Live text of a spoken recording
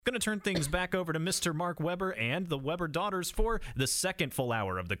Going to turn things back over to Mr. Mark Weber and the Weber daughters for the second full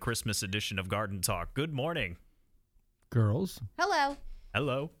hour of the Christmas edition of Garden Talk. Good morning. Girls. Hello.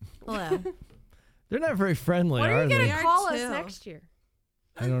 Hello. Hello. They're not very friendly, What are you going they? to call us too. next year?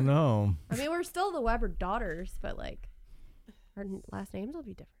 I don't know. I mean, we're still the Weber daughters, but like, our last names will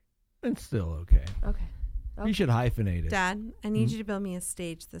be different. It's still okay. Okay. You should hyphenate it. Dad, I need you to build me a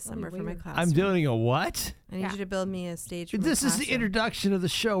stage this summer for my weird. class. I'm doing a what? I need you to build me a stage for my This is the classroom. introduction of the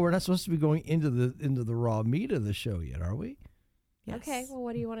show. We're not supposed to be going into the raw meat of the show yet, are we? Yes. Okay. Well,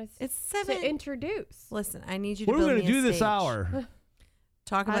 what do you want It's to 7. introduce? Listen, I need you to What are build we me going to a do this stage. hour?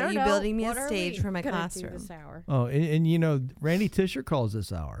 Talk I about don't you know. building me What a are stage we for my gonna do classroom. this hour? Oh, and you know, Randy Tisher calls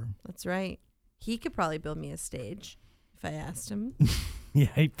this hour. That's right. He could probably build me a stage if I asked him. Yeah,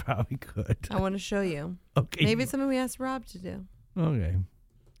 he probably could. I want to show you. Okay. Maybe it's something we asked Rob to do. Okay.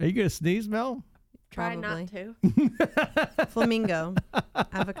 Are you going to sneeze, Mel? Try Probably. not to. Flamingo.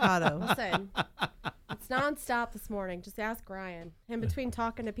 Avocado. Listen, it's nonstop this morning. Just ask Ryan. In between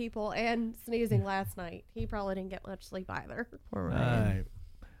talking to people and sneezing last night, he probably didn't get much sleep either. Poor All Ryan. right.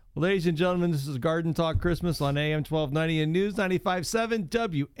 Well, ladies and gentlemen, this is Garden Talk Christmas on AM 1290 and News 95.7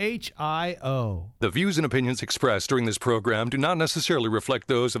 WHIO. The views and opinions expressed during this program do not necessarily reflect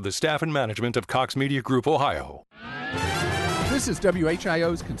those of the staff and management of Cox Media Group, Ohio. This is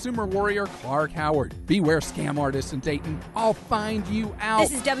WHIO's consumer warrior, Clark Howard. Beware scam artists in Dayton. I'll find you out.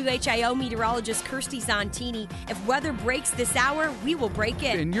 This is WHIO meteorologist Kirsty Zontini. If weather breaks this hour, we will break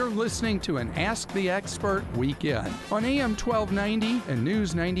it. And you're listening to an Ask the Expert weekend on AM 1290 and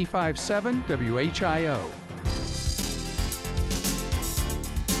News 95.7 WHIO.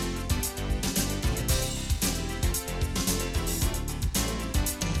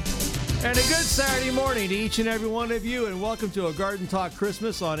 And a good Saturday morning to each and every one of you, and welcome to a Garden Talk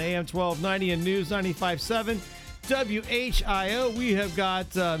Christmas on AM 1290 and News 95.7 WHIO. We have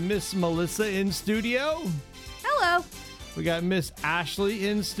got Miss Melissa in studio. Hello. We got Miss Ashley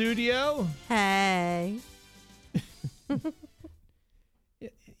in studio. Hey.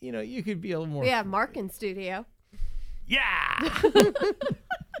 You know, you could be a little more. We have Mark in studio. Yeah.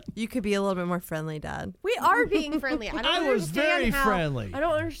 You could be a little bit more friendly, Dad. We are being friendly. I don't I was understand very how, friendly. I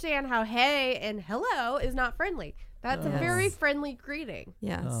don't understand how hey and hello is not friendly. That's a Yes. very friendly greeting.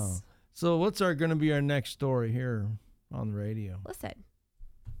 Yes. Oh. So what's going to be our next story here on the radio? Listen.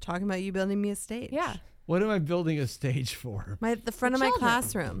 Talking about you building me a stage. Yeah. What am I building a stage for? The front The of my children.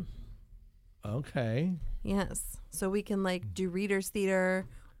 classroom. Okay. Yes. So we can like do readers theater,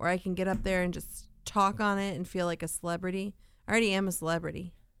 or I can get up there and just talk on it and feel like a celebrity. I already am a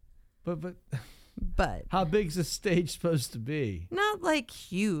celebrity, But but how big's the stage supposed to be? not like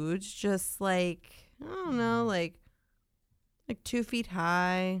huge, just like, I don't know, like 2 feet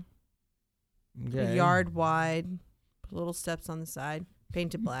high, Okay. a yard wide, put little steps on the side,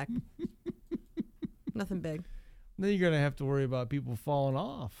 painted black. Nothing big. Then you're going to have to worry about people falling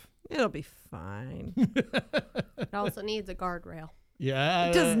off. It'll be fine. It also needs a guardrail. Yeah.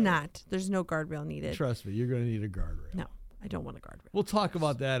 It does not. There's no guardrail needed. Trust me, you're going to need a guardrail. No, I don't want a guardrail. We'll talk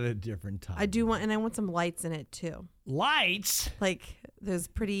about that at a different time. I do want, and I want some lights in it too. Lights? Like those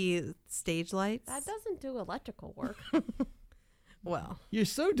pretty stage lights. That doesn't do electrical work. Well, You're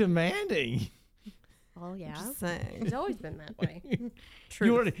so demanding. Oh, yeah. just saying. It's always been that way.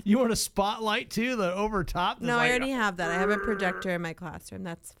 True. You want a spotlight too, the over top? No, I already have that. I have a projector in my classroom.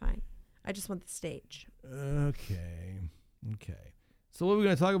 That's fine. I just want the stage. Okay. So what are we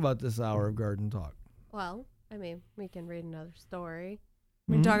going to talk about this hour of Garden Talk? Well, I mean, we can read another story.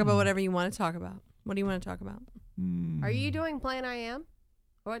 We can talk about whatever you want to talk about. What do you want to talk about? Are you doing Plan I Am?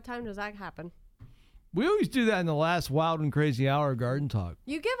 What time does that happen? We always do that in the last wild and crazy hour of Garden Talk.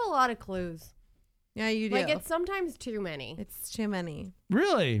 You give a lot of clues. Yeah, you do. Like, it's sometimes too many. It's too many.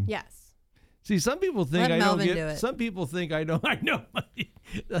 Really? Yes. See, some people think Let I don't Melvin give. do it. Some people think I don't. I know.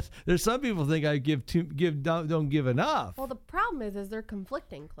 There's some people think I don't give enough. Well, the problem is they're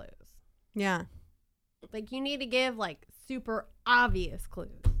conflicting clues. Yeah. Like, you need to give, like, super obvious clues.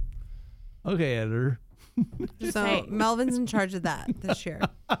 Okay, editor. Just So saying. Melvin's in charge of that this year.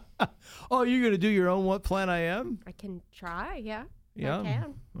 Oh, you're gonna do your own what plan I am? I can try, yeah. Yeah. I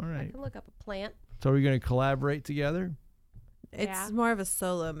can. All I right. can look up a plant. So are we gonna collaborate together? It's Yeah. more of a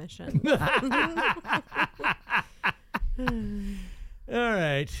solo mission. All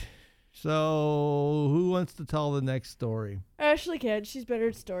right. So who wants to tell the next story? Ashley can. She's better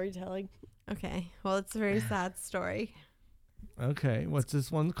at storytelling. Okay. Well, it's a very sad story. Okay. What's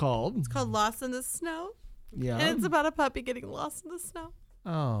this one called? It's called Lost in the Snow. Yeah. And it's about a puppy getting lost in the snow.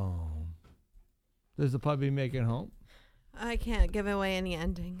 Oh. Does the puppy make it home? I can't give away any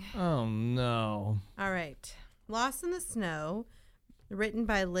ending. Oh no. All right. Lost in the Snow written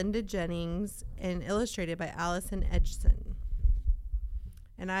by Linda Jennings and illustrated by Allison Edgson.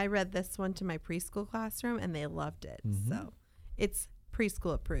 And I read this one to my preschool classroom, and they loved it. So it's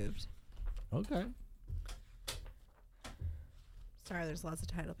preschool approved. Okay. Sorry, there's lots of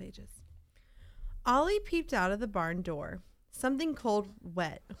title pages. Ollie peeped out of the barn door. Something cold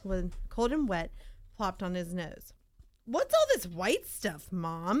and wet plopped on his nose. "What's all this white stuff,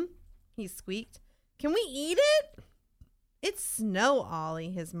 Mom?" he squeaked. "Can we eat it?" "It's snow,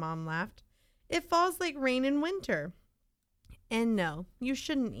 Ollie," his mom laughed. "It falls like rain in winter. And no, you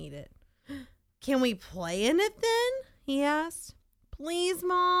shouldn't eat it." "Can we play in it then?" he asked. "Please,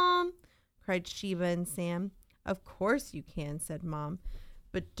 Mom," cried Sheba and Sam. "Of course you can," said Mom,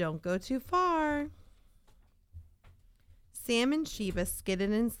 "but don't go too far." Sam and Sheba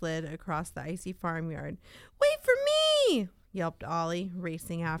skidded and slid across the icy farmyard. "Wait for me!" yelped Ollie,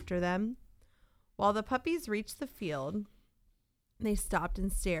 racing after them. While the puppies reached the field, they stopped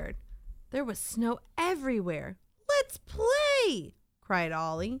and stared. There was snow everywhere. "Let's play!" cried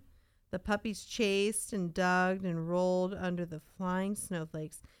Ollie. The puppies chased and dug and rolled under the flying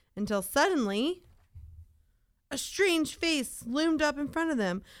snowflakes until suddenly a strange face loomed up in front of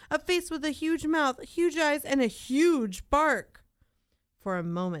them, a face with a huge mouth, huge eyes, and a huge bark. For a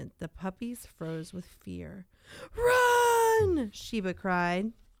moment, the puppies froze with fear. "Run!" Sheba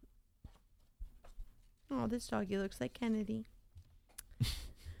cried. "Oh, this doggy looks like Kennedy."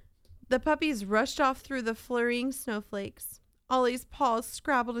 The puppies rushed off through the flurrying snowflakes. Ollie's paws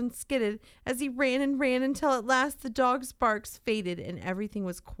scrabbled and skidded as he ran and ran until at last the dog's barks faded and everything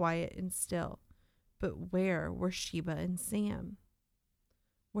was quiet and still. But where were Sheba and Sam?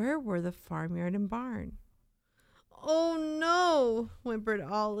 Where were the farmyard and barn? "Oh no," whimpered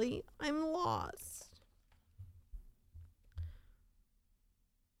Ollie. "I'm lost."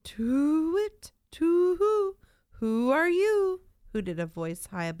 "Too-it, too-hoo, who are you?" hooted a voice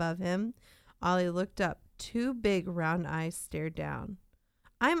high above him. Ollie looked up. 2 big round eyes stared down.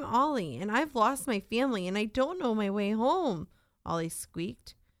 "I'm Ollie, and I've lost my family, and I don't know my way home," Ollie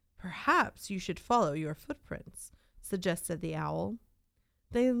squeaked. "Perhaps you should follow your footprints," suggested the owl.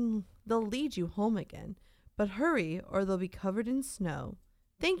 "They'll lead you home again, but hurry or they'll be covered in snow."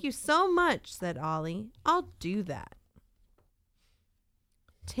 "Thank you so much," said Ollie. "I'll do that."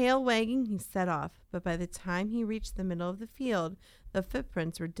 Tail wagging, he set off, but by the time he reached the middle of the field, the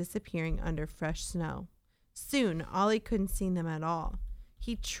footprints were disappearing under fresh snow. Soon, Ollie couldn't see them at all.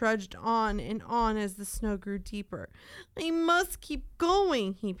 He trudged on and on as the snow grew deeper. "I must keep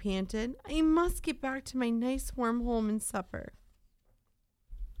going," he panted. "I must get back to my nice warm home and supper."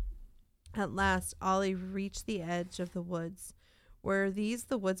 At last, Ollie reached the edge of the woods. Were these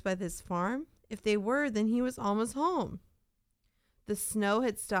the woods by this farm? If they were, then he was almost home. The snow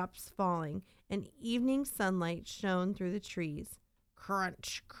had stopped falling, and evening sunlight shone through the trees.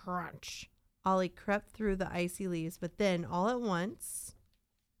 Crunch, crunch. Ollie crept through the icy leaves, but then, all at once,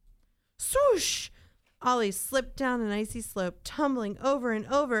 swoosh! Ollie slipped down an icy slope, tumbling over and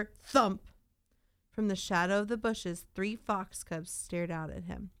over. Thump! From the shadow of the bushes, 3 fox cubs stared out at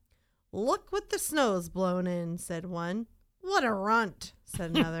him. "Look what the snow's blown in," said one. "What a runt,"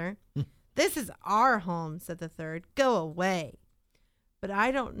 said another. "This is our home," said the third. "Go away." "But I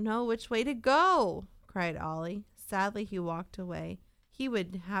don't know which way to go," cried Ollie. Sadly, he walked away. He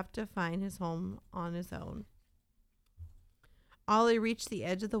would have to find his home on his own. Ollie reached the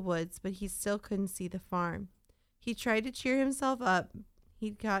edge of the woods, but he still couldn't see the farm. He tried to cheer himself up.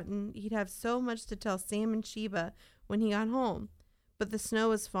 He'd have so much to tell Sam and Sheba when he got home. But the snow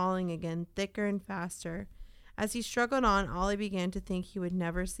was falling again, thicker and faster. As he struggled on, Ollie began to think he would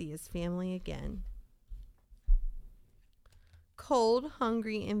never see his family again. Cold,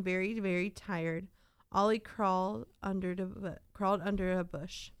 hungry, and very, very tired, Ollie crawled under a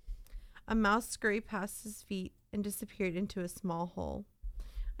bush. A mouse scurried past his feet and disappeared into a small hole.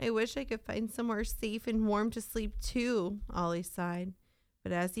 "I wish I could find somewhere safe and warm to sleep too," Ollie sighed.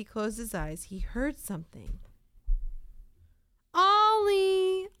 But as he closed his eyes, he heard something.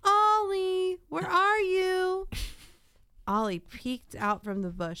 "Ollie! Ollie! Where are you?" Ollie peeked out from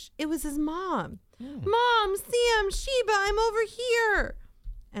the bush. It was his mom. "Mom, Sam, Sheba, I'm over here."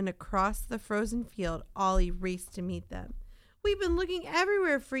 And across the frozen field, Ollie raced to meet them. "We've been looking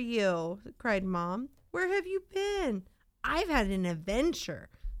everywhere for you," cried Mom. "Where have you been?" "I've had an adventure,"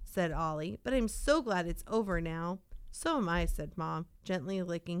 said Ollie, "but I'm so glad it's over now." "So am I," said Mom, gently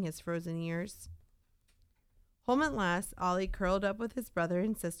licking his frozen ears. Home at last, Ollie curled up with his brother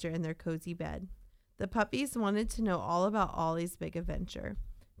and sister in their cozy bed. The puppies wanted to know all about Ollie's big adventure.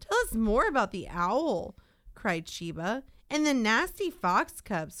 "Tell us more about the owl," cried Sheba. "And the nasty fox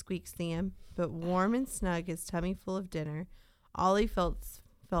cub," squeaked Sam. But warm and snug, his tummy full of dinner, Ollie fell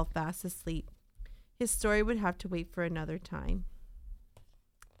fast asleep. His story would have to wait for another time.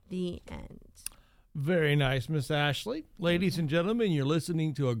 The end. Very nice, Miss Ashley. Ladies and gentlemen, you're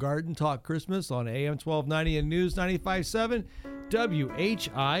listening to a Garden Talk Christmas on AM 1290 and News 95.7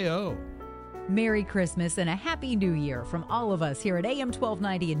 WHIO. Merry Christmas and a Happy New Year from all of us here at AM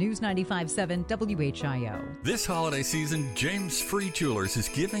 1290 and News 95.7 WHIO. This holiday season, James Free Jewelers is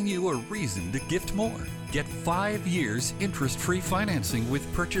giving you a reason to gift more. Get 5 years interest-free financing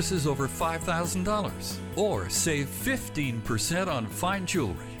with purchases over $5,000. Or save 15% on fine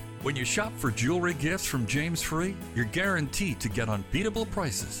jewelry. When you shop for jewelry gifts from James Free, you're guaranteed to get unbeatable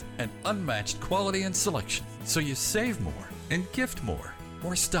prices and unmatched quality and selection. So you save more and gift more.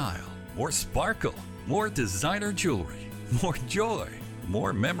 More style, more sparkle, more designer jewelry, more joy,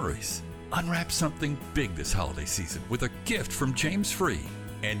 more memories. Unwrap something big this holiday season with a gift from James Free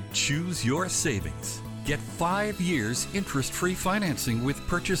and choose your savings. Get 5 years interest-free financing with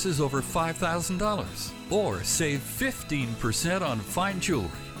purchases over $5,000. Or save 15% on fine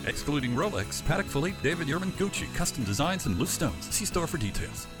jewelry, excluding Rolex, Patek Philippe, David Yurman, Gucci, custom designs, and loose stones. See store for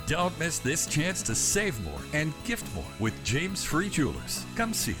details. Don't miss this chance to save more and gift more with James Free Jewelers.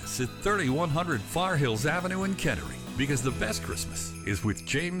 Come see us at 3100 Far Hills Avenue in Kettering, because the best Christmas is with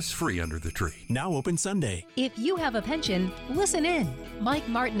James Free under the tree. Now open Sunday. If you have a pension, listen in. Mike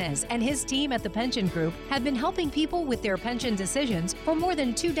Martinez and his team at the Pension Group have been helping people with their pension decisions for more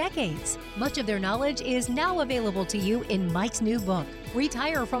than 2 decades. Much of their knowledge is now available to you in Mike's new book,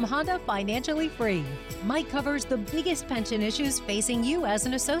 Retire from Honda Financially Free. Mike covers the biggest pension issues facing you as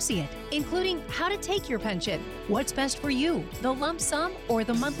an associate, including how to take your pension, what's best for you, the lump sum or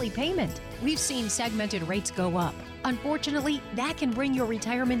the monthly payment. We've seen segmented rates go up. Unfortunately, that can bring your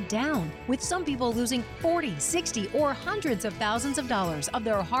retirement down, with some people losing $40,000, $60,000, or hundreds of thousands of dollars of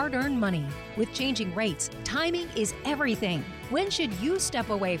their hard-earned money. With changing rates, timing is everything. When should you step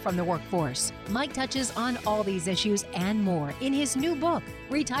away from the workforce? Mike touches on all these issues and more in his new book,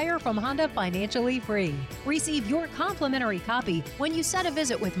 Retire from Honda Financially Free. Receive your complimentary copy when you set a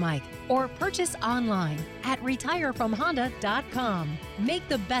visit with Mike or purchase online at retirefromhonda.com. Make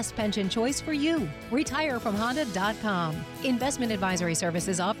the best pension choice for you. Retirefromhonda.com. Investment advisory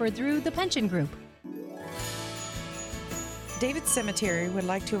services offered through the Pension Group. David Cemetery would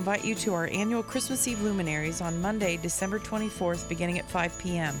like to invite you to our annual Christmas Eve luminaries on Monday, December 24th, beginning at 5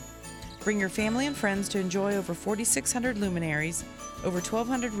 p.m. Bring your family and friends to enjoy over 4,600 luminaries, over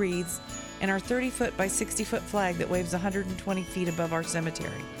 1,200 wreaths, and our 30-foot by 60-foot flag that waves 120 feet above our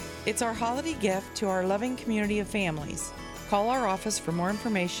cemetery. It's our holiday gift to our loving community of families. Call our office for more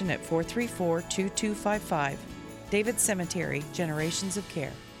information at 434-2255. David Cemetery, Generations of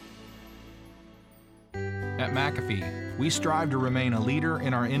Care. At McAfee, we strive to remain a leader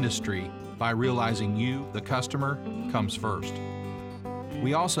in our industry by realizing you, the customer, comes first.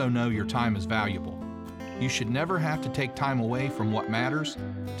 We also know your time is valuable. You should never have to take time away from what matters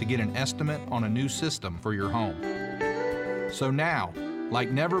to get an estimate on a new system for your home. So now,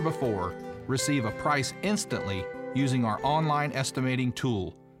 like never before, receive a price instantly using our online estimating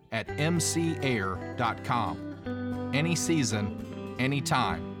tool at mcair.com. Any season,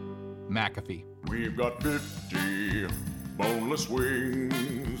 anytime. McAfee. We've got 50 boneless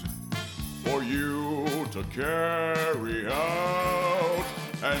wings for you to carry out.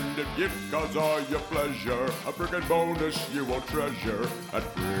 And if gift cards are your pleasure, a frickin' bonus you will treasure at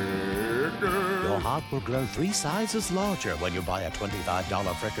Frickers. Your heart will grow 3 sizes larger when you buy a $25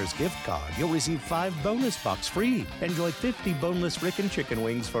 Frickers gift card. You'll receive 5 bonus bucks free. Enjoy 50 boneless Rick and chicken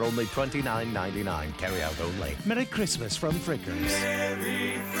wings for only $29.99. Carry out only. Merry Christmas from Frickers.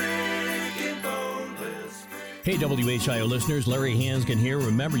 Merry frickin' boneless. Hey, WHIO listeners, Larry Hansgen here.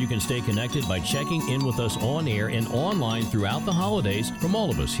 Remember, you can stay connected by checking in with us on air and online throughout the holidays. From all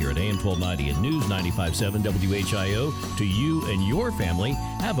of us here at AM 1290 and News 95.7 WHIO, to you and your family,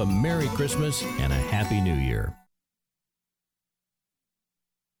 have a Merry Christmas and a Happy New Year.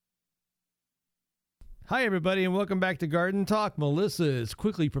 Hi, everybody, and welcome back to Garden Talk. Melissa is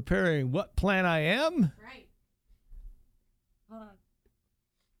quickly preparing what plant I am. Right. Hold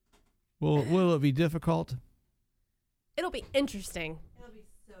on. Will it be difficult? It'll be interesting. It'll be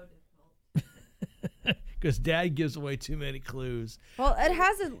so difficult. Because Dad gives away too many clues. Well, it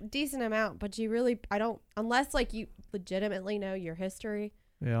has a decent amount, but unless like you legitimately know your history,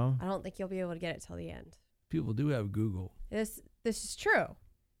 Yeah. I don't think you'll be able to get it till the end. People do have Google. This is true.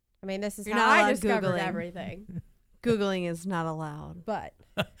 I mean, this is You're how not I allowed discovered Googling. everything. Googling is not allowed. But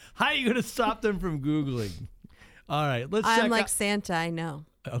How are you going to stop them from Googling? All right, let's check I'm like out. Santa, I know.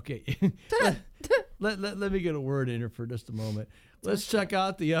 Okay. let me get a word in here for just a moment. Let's check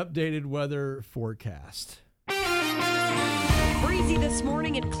out the updated weather forecast. Breezy this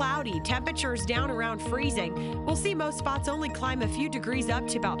morning and cloudy. Temperatures down around freezing. We'll see most spots only climb a few degrees up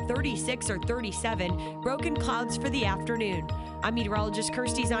to about 36 or 37. Broken clouds for the afternoon. I'm meteorologist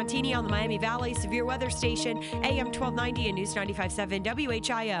Kirsty Zontini on the Miami Valley Severe Weather Station, AM 1290 and News 95.7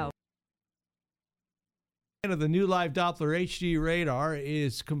 WHIO. The new live Doppler HD radar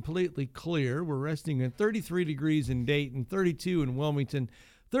is completely clear. We're resting at 33 degrees in Dayton, 32 in Wilmington,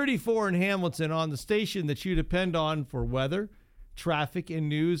 34 in Hamilton on the station that you depend on for weather, traffic, and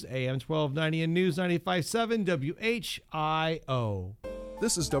news. AM 1290 and News 95.7 WHIO.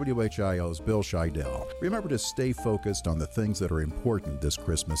 This is WHIO's Bill Scheidel. Remember to stay focused on the things that are important this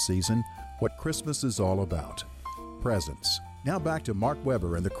Christmas season, what Christmas is all about. Presents. Now back to Mark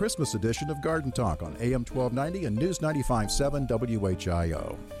Weber and the Christmas edition of Garden Talk on AM 1290 and News 95.7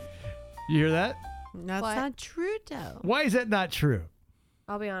 WHIO. You hear that? That's not true, though. Why is that not true?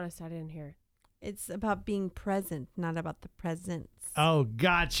 I'll be honest, I didn't hear it. It's about being present, not about the presents. Oh,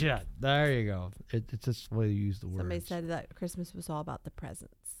 gotcha. There you go. It's just the way you use the word. Somebody said that Christmas was all about the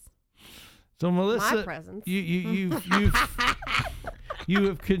presents. So, Melissa, My presents. you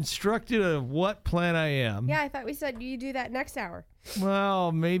have constructed a what plan I am. Yeah, I thought we said you do that next hour.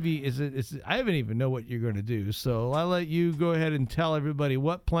 Well, maybe I haven't even know what you're going to do. So I'll let you go ahead and tell everybody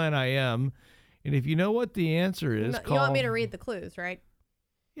what plan I am. And if you know what the answer is, You want me to read the clues, right?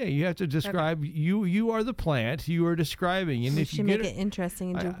 Yeah, you have to describe. Okay. You are the plant. You are describing, and We if you should get make it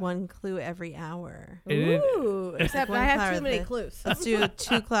interesting and do one clue every hour. Ooh, except One I have clue too many this- clues. Let's do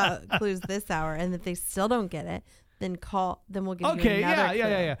two clues this hour, and if they still don't get it, then call. Then we'll give you Okay, another clue.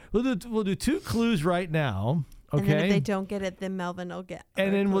 yeah. We'll do two clues right now. Okay. And then if they don't get it, then Melvin will get.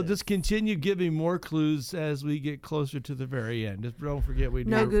 And then we'll clues. just continue giving more clues as we get closer to the very end. Just don't forget we do.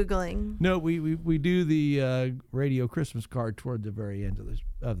 No Googling. No, we do the radio Christmas card toward the very end of the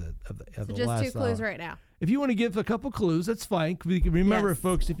So the just last two clues hour. right now. If you want to give a couple clues, that's fine. Remember, Yes.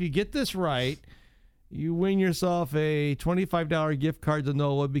 folks, if you get this right, you win yourself a $25 gift card to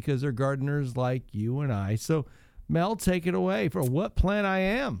NOLA because they're gardeners like you and I. So, Mel, take it away for what plant I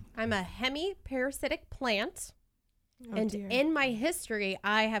am. I'm a hemiparasitic plant. Oh, and dear. in my history,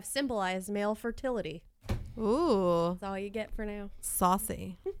 I have symbolized male fertility. Ooh. That's all you get for now.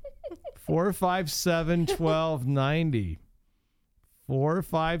 Saucy. 457-1290.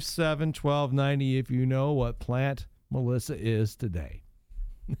 457-1290 if you know what plant Melissa is today.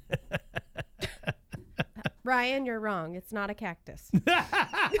 Ryan, you're wrong. It's not a cactus.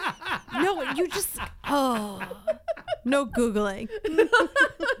 No, you just. Oh. No Googling.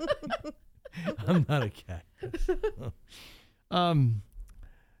 I'm not a cactus.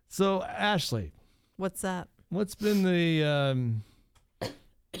 So, Ashley. What's up? What's been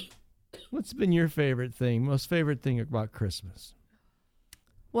your favorite thing, most favorite thing about Christmas?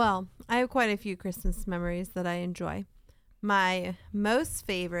 Well, I have quite a few Christmas memories that I enjoy. My most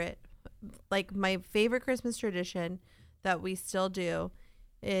favorite, my favorite Christmas tradition that we still do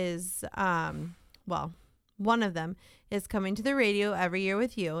is, one of them is coming to the radio every year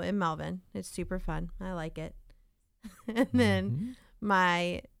with you and Melvin. It's super fun. I like it. And then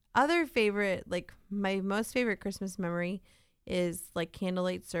my other favorite, my most favorite Christmas memory is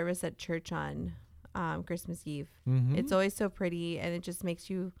candlelight service at church on Christmas Eve. Mm-hmm. It's always so pretty, and it just makes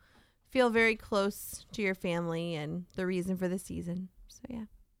you feel very close to your family and the reason for the season. So, yeah.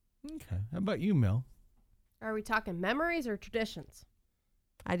 Okay. How about you, Mel? Are we talking memories or traditions?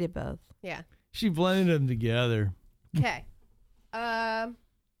 I did both. Yeah. She blended them together. Okay. I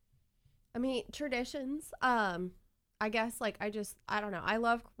mean, traditions. I guess I don't know. I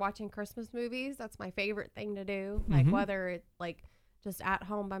love watching Christmas movies. That's my favorite thing to do. Whether it's just at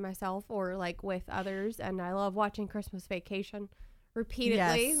home by myself or with others. And I love watching Christmas Vacation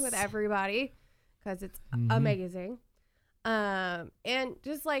repeatedly with everybody because it's amazing. And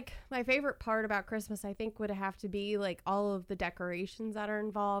just my favorite part about Christmas, I think, would have to be all of the decorations that are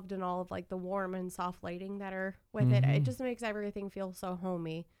involved and all of the warm and soft lighting that are with it. It just makes everything feel so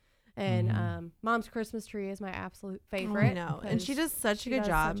homey. And Mom's Christmas tree is my absolute favorite. I know, and she does such a good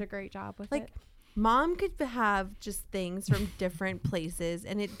job. Such a great job with it. Mom could have just things from different places,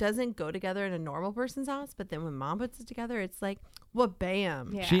 and it doesn't go together in a normal person's house. But then when Mom puts it together, it's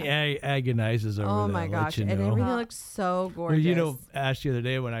bam! Yeah. She agonizes over that. Oh my gosh! And everything looks so gorgeous. Well, Ash, the other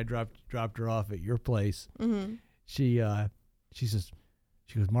day when I dropped her off at your place, she says,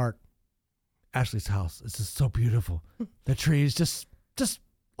 Mark, Ashley's house. This is so beautiful. The tree is just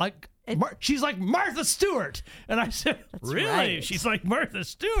she's like Martha Stewart. And I said, really? Right. She's like Martha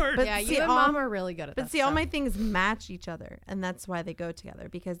Stewart. But yeah, you and Mom are really good at that. But see, all my things match each other, and that's why they go together,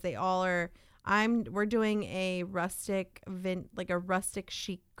 because they all are We're doing a rustic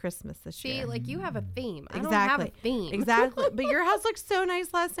chic Christmas this year. See, like you have a theme. I don't Exactly. have a theme. Exactly. But your house looked so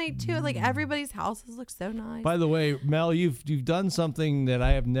nice last night too. Like everybody's houses look so nice. By the way, Mel, you've done something that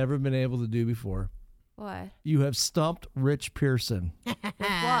I have never been able to do before. What? You have stumped Rich Pearson. With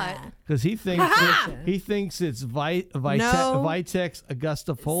what? Because he thinks it's Vitex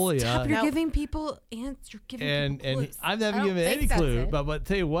Augustifolia. Stop! You're giving people answers. You're giving people clues. I've never given any clue. But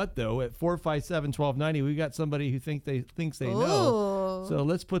tell you what, though, at 457-1290, we got somebody who thinks they know. So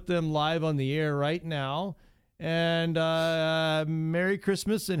let's put them live on the air right now. And Merry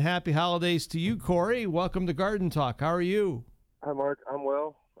Christmas and Happy Holidays to you, Corey. Welcome to Garden Talk. How are you? Hi, Mark. I'm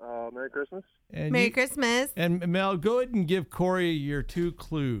well. Merry Christmas. Merry Christmas. And Mel, go ahead and give Corey your 2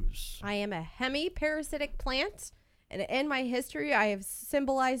 clues. I am a hemiparasitic plant, and in my history, I have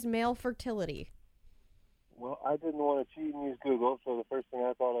symbolized male fertility. Well, I didn't want to cheat and use Google, so the first thing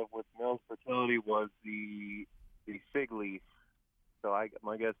I thought of with male fertility was the fig leaf. So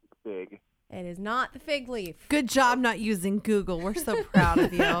my guess is fig. It is not the fig leaf. Good job not using Google. We're so proud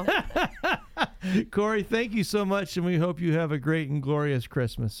of you. Corey, thank you so much, and we hope you have a great and glorious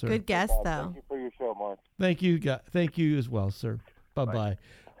Christmas, sir. Good guess, though. Thank you for your show, Mark. Thank you as well, sir. Bye-bye.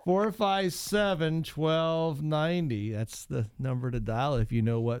 457-1290. That's the number to dial if you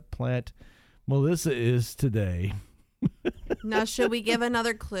know what plant Melissa is today. Now, should we give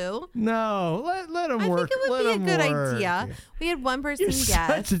another clue? No, let them work. I think it would be a good idea. We had one person You're guess.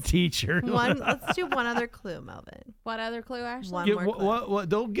 such a teacher. Let's do one other clue, Melvin. What other clue, Ashley? One more clue.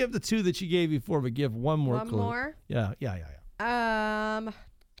 Don't give the 2 that you gave before, but give one more clue. One more? Yeah.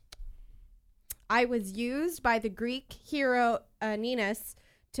 I was used by the Greek hero Aeneas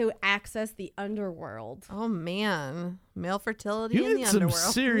to access the underworld. Oh, man. Male fertility You in the did some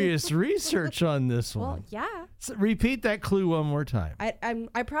underworld. serious research on this one. Well, yeah. So repeat that clue one more time. I'm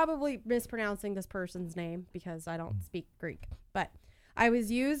probably mispronouncing this person's name because I don't speak Greek. But I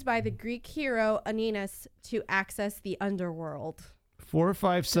was used by the Greek hero Aeneas to access the underworld.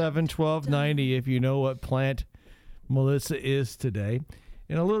 457-1290 if you know what plant Melissa is today.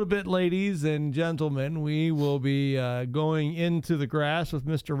 In a little bit, ladies and gentlemen, we will be going into the grass with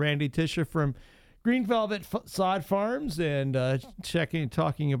Mr. Randy Tisha from Green Velvet Sod Farms and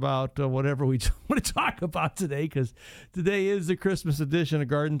talking about whatever we want to talk about today, because today is the Christmas edition of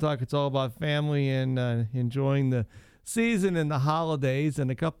Garden Talk. It's all about family and enjoying the season and the holidays,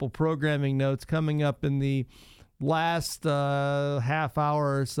 and a couple programming notes coming up in the last half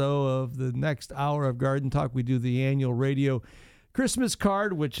hour or so of the next hour of Garden Talk. We do the annual radio Christmas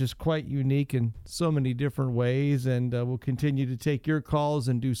card, which is quite unique in so many different ways, and we'll continue to take your calls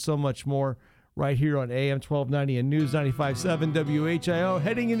and do so much more right here on AM 1290 and News 95.7 WHIO.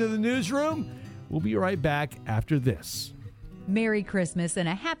 Heading into the newsroom, we'll be right back after this. Merry Christmas and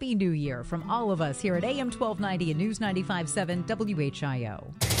a Happy New Year from all of us here at AM 1290 and News 95.7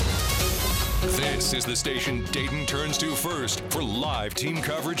 WHIO. This is the station Dayton turns to first for live team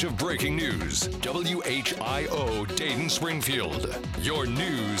coverage of breaking news. WHIO Dayton Springfield. Your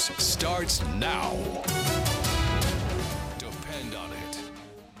news starts now. Depend on it.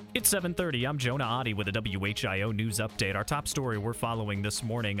 It's 7:30. I'm Jonah Oddie with a WHIO news update. Our top story we're following this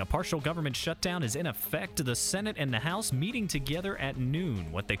morning: a partial government shutdown is in effect. The Senate and the House meeting together at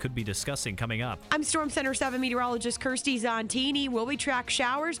noon. What they could be discussing coming up. I'm Storm Center 7 meteorologist Kirsty Zontini. Will we track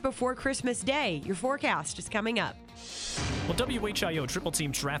showers before Christmas Day? Your forecast is coming up. Well, WHIO triple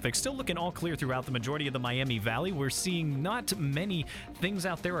team traffic still looking all clear throughout the majority of the Miami Valley. We're seeing not many things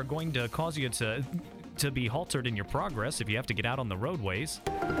out there are going to cause you to be halted in your progress if you have to get out on the roadways.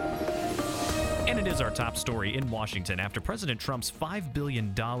 And it is our top story in Washington. After President Trump's $5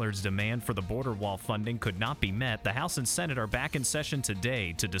 billion demand for the border wall funding could not be met, the House and Senate are back in session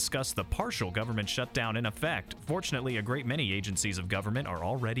today to discuss the partial government shutdown in effect. Fortunately, a great many agencies of government are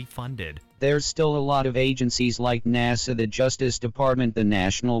already funded. There's still a lot of agencies like NASA, the Justice Department, the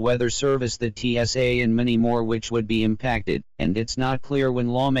National Weather Service, the TSA, and many more which would be impacted, and it's not clear when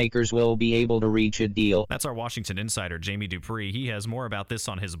lawmakers will be able to reach a deal. That's our Washington insider, Jamie Dupree. He has more about this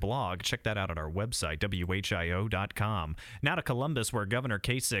on his blog. Check that out at our website, WHIO.com. Now to Columbus, where Governor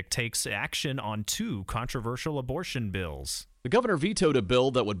Kasich takes action on 2 controversial abortion bills. The governor vetoed a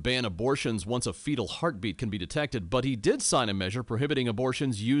bill that would ban abortions once a fetal heartbeat can be detected, but he did sign a measure prohibiting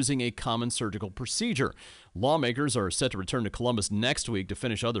abortions using a common surgical procedure. Lawmakers are set to return to Columbus next week to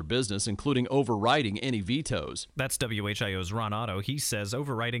finish other business, including overriding any vetoes. That's WHIO's Ron Otto. He says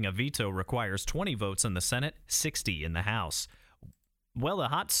overriding a veto requires 20 votes in the Senate, 60 in the House. Well, the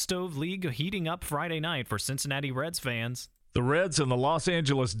hot stove league heating up Friday night for Cincinnati Reds fans. The Reds and the Los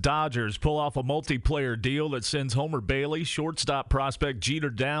Angeles Dodgers pull off a multiplayer deal that sends Homer Bailey, shortstop prospect Jeter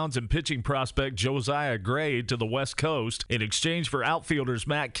Downs, and pitching prospect Josiah Gray to the West Coast in exchange for outfielders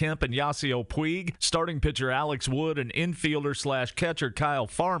Matt Kemp and Yasiel Puig, starting pitcher Alex Wood, and infielder/catcher Kyle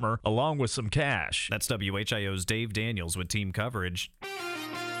Farmer, along with some cash. That's WHIO's Dave Daniels with team coverage.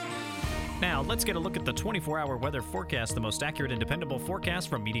 Now, let's get a look at the 24-hour weather forecast, the most accurate and dependable forecast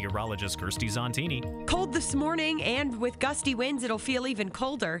from meteorologist Kirstie Zontini. Cold this morning, and with gusty winds, it'll feel even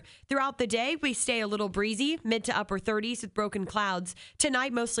colder. Throughout the day, we stay a little breezy, mid to upper 30s with broken clouds.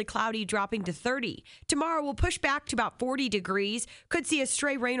 Tonight, mostly cloudy, dropping to 30. Tomorrow, we'll push back to about 40 degrees. Could see a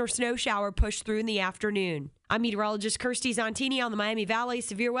stray rain or snow shower push through in the afternoon. I'm meteorologist Kirstie Zontini on the Miami Valley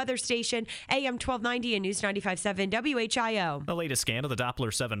Severe Weather Station, AM 1290 and News 95.7 WHIO. The latest scan of the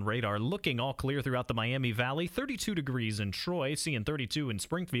Doppler 7 radar looking all clear throughout the Miami Valley. 32 degrees in Troy, seeing 32 in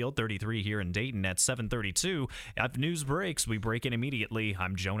Springfield, 33 here in Dayton at 7:32. If news breaks, we break in immediately.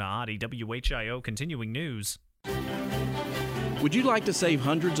 I'm Jonah Oddie, WHIO Continuing News. Would you like to save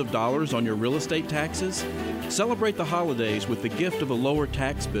hundreds of dollars on your real estate taxes? Celebrate the holidays with the gift of a lower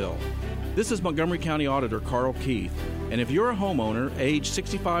tax bill. This is Montgomery County Auditor Carl Keith, and if you're a homeowner age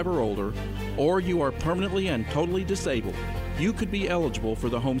 65 or older, or you are permanently and totally disabled, you could be eligible for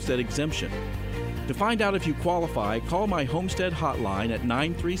the homestead exemption. To find out if you qualify, call my homestead hotline at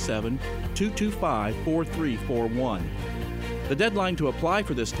 937-225-4341. The deadline to apply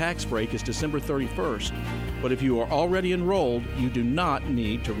for this tax break is December 31st, but if you are already enrolled, you do not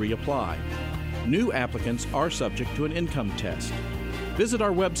need to reapply. New applicants are subject to an income test. Visit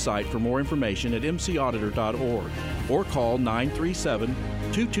our website for more information at mcauditor.org or call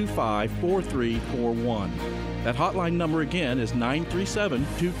 937-225-4341. That hotline number again is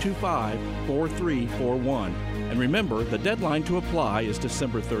 937-225-4341. And remember, the deadline to apply is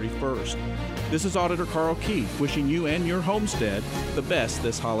December 31st. This is Auditor Carl Keith wishing you and your homestead the best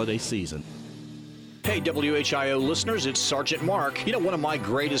this holiday season. Hey, WHIO listeners, it's Sergeant Mark. You know, one of my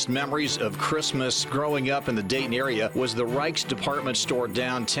greatest memories of Christmas growing up in the Dayton area was the Reich's department store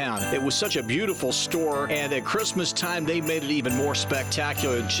downtown. It was such a beautiful store, and at Christmas time, they made it even more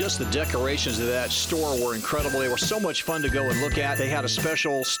spectacular. Just the decorations of that store were incredible. They were so much fun to go and look at. They had a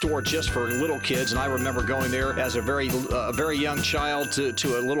special store just for little kids, and I remember going there as a very young child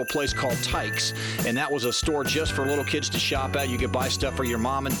to a little place called Tykes, and that was a store just for little kids to shop at. You could buy stuff for your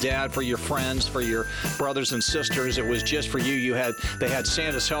mom and dad, for your friends, for your brothers and sisters. It was just for you. They had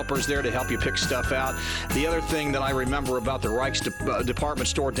Santa's helpers there to help you pick stuff out. The other thing that I remember about the Reich's department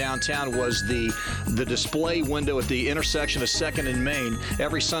store downtown was the display window at the intersection of 2nd and Main.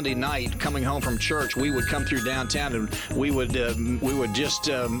 Every Sunday night, coming home from church, we would come through downtown and we would just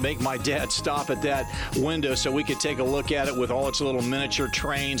make my dad stop at that window so we could take a look at it with all its little miniature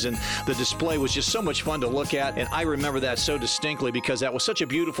trains, and the display was just so much fun to look at, and I remember that so distinctly because that was such a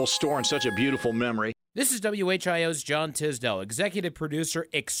beautiful store and such a beautiful memory. This is WHIO's John Tisdale, executive producer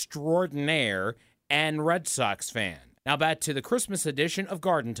extraordinaire and Red Sox fan. Now back to the Christmas edition of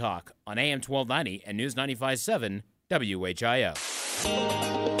Garden Talk on AM 1290 and News 95.7 WHIO.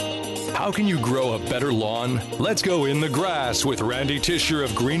 How can you grow a better lawn? Let's go in the grass with Randy Tisher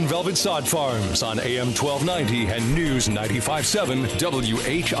of Green Velvet Sod Farms on AM 1290 and News 95.7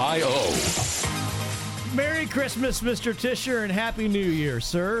 WHIO. Merry Christmas, Mr. Tisher, and Happy New Year,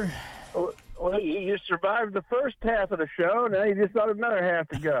 sir. Well, you survived the first half of the show. Now you just got another half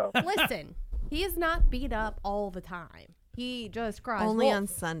to go. Listen, he is not beat up all the time. He just cries. Only wolf. on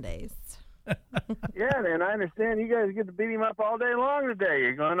Sundays. Yeah, man, I understand. You guys get to beat him up all day long today.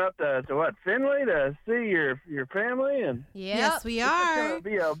 You're going up to what, Findlay to see your family? And Yes, we are.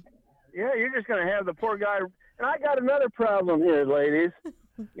 You're just going to have the poor guy. And I got another problem here, ladies.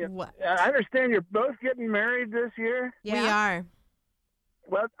 What? I understand you're both getting married this year. We are.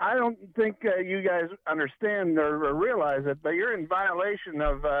 Well, I don't think you guys understand or realize it, but you're in violation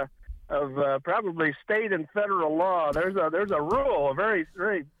of probably state and federal law. There's a rule, a very,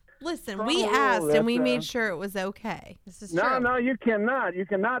 very. Listen, we asked and we made sure it was okay. This is true. No, you cannot. You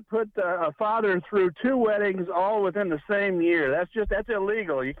cannot put a father through 2 weddings all within the same year. That's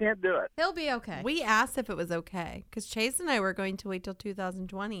illegal. You can't do it. He'll be okay. We asked if it was okay because Chase and I were going to wait till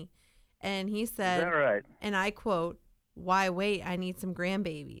 2020, and he said, "Is that right?" And I quote, "Why wait? I need some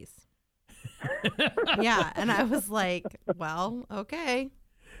grandbabies." Yeah, and I was like, "Well, okay."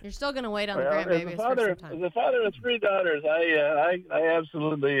 You're still gonna wait on the grandbabies for some time. As a father of 3 daughters, I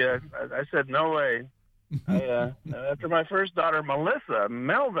absolutely I said no way. After my first daughter,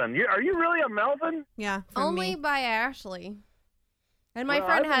 Melvin. Are you really a Melvin? Yeah, only by Ashley. And my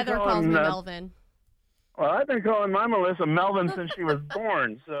friend Heather calls me Melvin. Well, I've been calling my Melissa Melvin since she was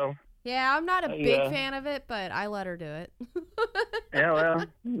born. So Yeah, I'm not a big Yeah. fan of it, but I let her do it. Yeah, well,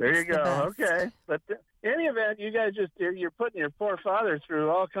 there you It's the go. best. Okay, but in any event, you guys you're putting your poor father through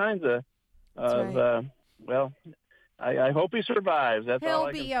all kinds of right. well, I hope he survives. That's all He'll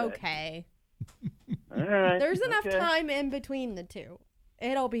I can be say. okay. All right. There's enough okay. time in between the two.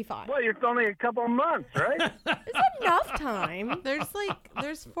 It'll be fine. Well, it's only a couple of months, right? There's enough time.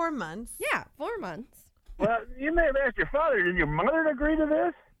 There's 4 months. Yeah, 4 months. Well, you may have asked your father. Did your mother agree to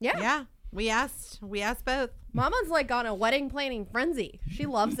this? Yeah. Yeah. We asked both. Mama's like on a wedding planning frenzy. She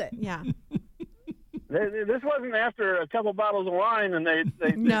loves it. Yeah. This wasn't after a couple bottles of wine, and they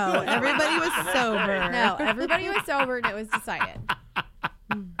No, everybody was sober. No, everybody was sober and it was decided.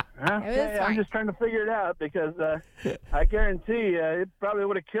 Okay, I'm fine. just trying to figure it out because I guarantee it probably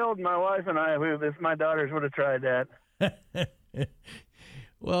would have killed my wife and I if my daughters would have tried that.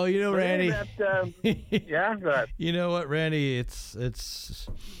 Well, you know, But Randy. yeah, but You know what, Randy? It's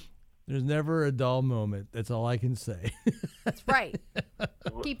there's never a dull moment. That's all I can say. That's right.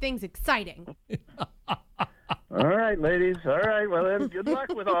 Keep things exciting. all right, ladies. All right. Well, then, good luck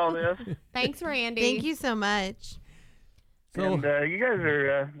with all this. Thanks, Randy. Thank you so much. And you guys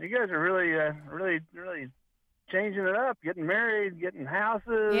are really changing it up, getting married, getting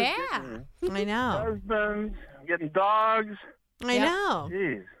houses, Yeah. getting I know. husbands, getting dogs. I know.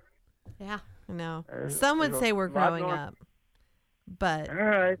 Jeez. Yeah. I know. There's- Some would there's a say we're lot growing going- up, but All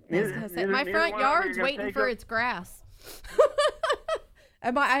right. I was gonna say, my front yard's waiting for its grass.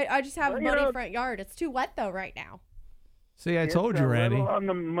 And I just have Well, a you muddy know- front yard. It's too wet though right now. See, I told It's you, a Randy. little on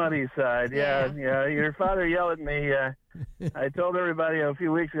the muddy side. Yeah. Your father yelled at me. I told everybody a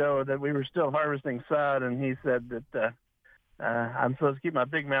few weeks ago that we were still harvesting sod, and he said that I'm supposed to keep my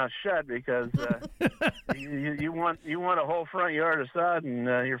big mouth shut because you want a whole front yard of sod, and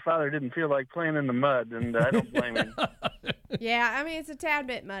your father didn't feel like playing in the mud, and I don't blame him. Yeah, I mean it's a tad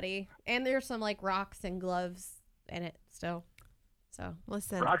bit muddy, and there's some like rocks and gloves in it still. So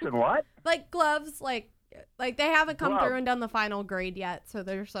listen, Rocks and what? like gloves, like they haven't come Gloves. through and done the final grade yet. So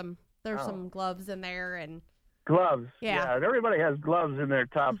there's some Oh. some gloves in there, and Gloves. Yeah. Everybody has gloves in their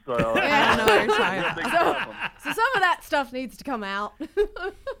topsoil. I don't know what you're talking That's a big about. problem. so some of that stuff needs to come out.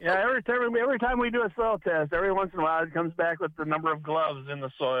 Yeah, every time we do a soil test, every once in a while it comes back with the number of gloves in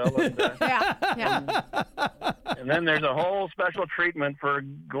the soil. And, yeah. and then there's a whole special treatment for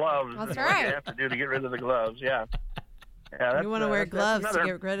gloves. That's what right. You have to do to get rid of the gloves. Yeah. you want to wear gloves to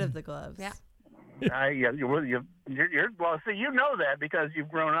get rid of the gloves. Yeah. Well, see, you know that because you've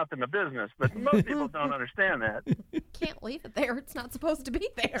grown up in the business, but most people don't understand that. Can't leave it there. It's not supposed to be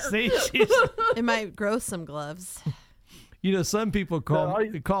there. See, she's, It might grow some gloves. you know, some people call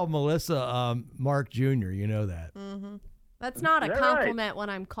No, call Melissa Mark Jr. You know that. Mm-hmm. That's not a Is that right? compliment when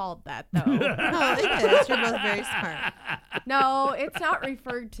I'm called that, though. No, it is. You're both very smart. No, it's not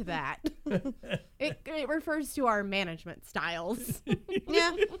referred to that. It refers to our management styles.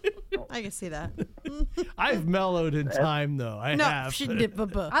 Yeah, I can see that. I've mellowed in time, though. I No, have. she did.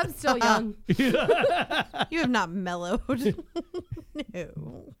 I'm still young. You have not mellowed.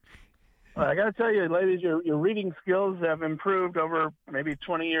 No. Well, I got to tell you, ladies, your reading skills have improved over maybe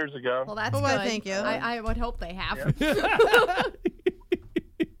 20 years ago. Well, that's Oh, good. well, thank you. I would hope they have.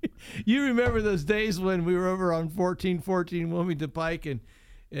 You remember those days when we were over on 1414 Wilmington Pike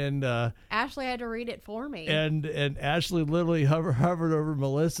and Ashley had to read it for me. Ashley literally hovered over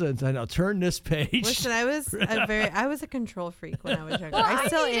Melissa and said, "Now turn this page." Listen, I was a control freak when I was younger. Well, I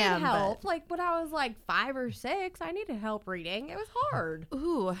still needed am. help. Like when I was like 5 or 6, I needed help reading. It was hard. But,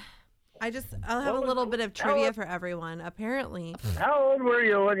 ooh, I'll have a little bit of trivia for everyone. Apparently, How old were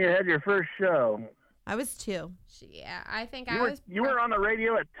you when you had your first show? I was 2. Yeah, I think You were on the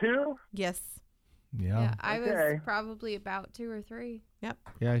radio at 2? Yes. Yeah. I was Okay. probably about 2 or 3. Yep.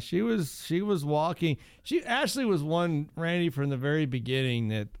 Yeah, she was walking. Ashley was one, Randy, from the very beginning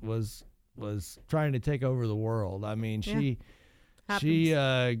that was trying to take over the world. I mean, she got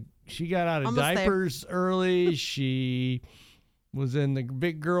out of Almost there. diapers early. She was in the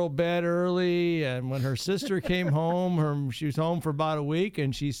big girl bed early, and when her sister came home, she was home for about a week,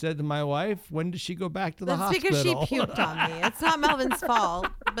 and she said to my wife, "When did she go back to the That's hospital?" because she puked on me. It's not Melvin's fault,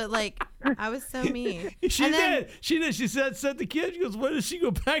 but like I was so mean. She And then- did. She did. She said the kid. She goes, "When did she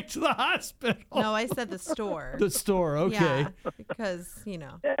go back to the hospital?" No, I said the store. The store. Okay. Yeah, because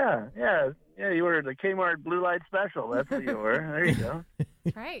Yeah. You were the Kmart Blue Light Special. That's what you were. There you go.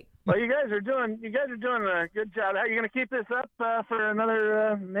 Right. Well, you guys are doing a good job. Are you going to keep this up for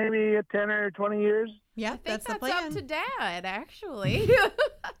another maybe 10 or 20 years? Yeah, I think that's the that's plan. up to Dad, actually.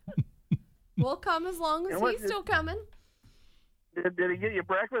 We'll come as long as And what- he's still coming. Did he get you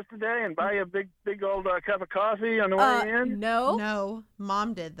breakfast today and buy you a big old cup of coffee on the way in? No.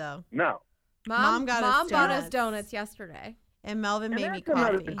 Mom did, though. No. Mom bought us donuts yesterday. And Melvin made me that's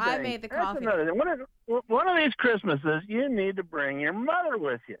another coffee. thing. I made the That's coffee. another thing. One of these Christmases, you need to bring your mother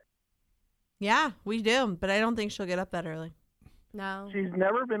with you. Yeah, we do, but I don't think she'll get up that early. No. She's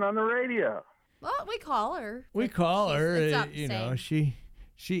never been on the radio. Well, we call her. We call her. It's not the You know, same.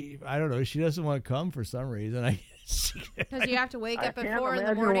 she. I don't know. She doesn't want to come for some reason. Because you have to wake I up at can't 4 in the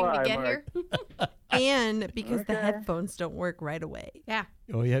imagine morning why, to get Mark. here. And because the Okay. headphones don't work right away. Yeah.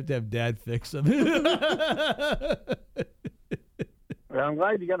 Oh, you have to have Dad fix them. Well, I'm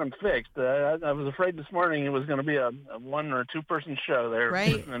glad you got them fixed. I was afraid this morning it was going to be a 1 or 2 person show there.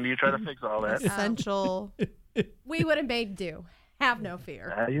 Right. And you try to fix all that. Essential. We would have made do. Have no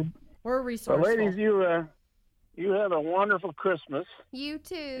fear. We're So, resourceful. ladies, you have a wonderful Christmas, You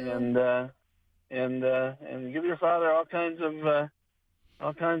too. and give your father all kinds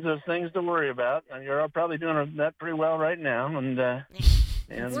of things to worry about. And you're all probably doing that pretty well right now. And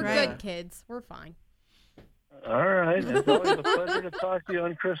We're good kids. We're fine. All right. It's always a pleasure to talk to you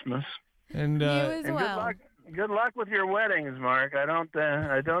on Christmas. And as well. Good luck with your weddings, Mark. I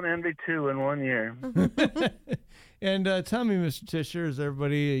don't envy 2 in 1 year. And tell me, Mr. Tisher, is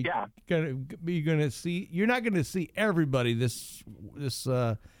everybody gonna see? You're not gonna see everybody this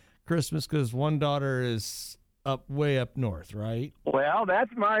Christmas because one daughter is way up north, right? Well,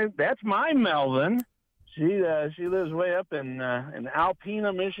 that's my Melvin. She lives way up in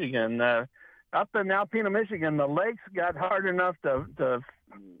Alpena, Michigan. Up in Alpena, Michigan, the lakes got hard enough to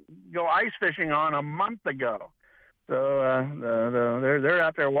go ice fishing on a month ago. So they're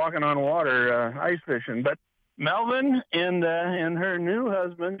out there walking on water ice fishing. But Melvin and her new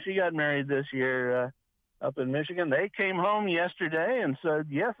husband, she got married this year up in Michigan. They came home yesterday and said,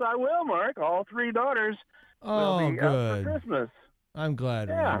 "Yes, I will, Mark. All 3 daughters will be up for Christmas." I'm glad,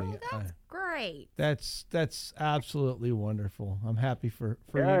 Yeah. Randy. That's great. That's absolutely wonderful. I'm happy for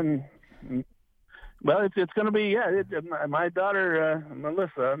Yeah, you. and, well, it's going to be my daughter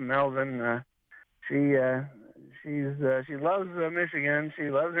Melissa Melvin. She loves Michigan. She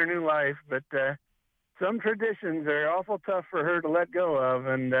loves her new life, but some traditions are awful tough for her to let go of,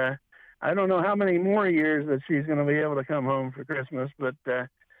 and I don't know how many more years that she's going to be able to come home for Christmas, but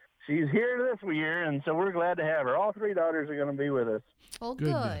she's here this year, and so we're glad to have her. All 3 daughters are going to be with us. Well,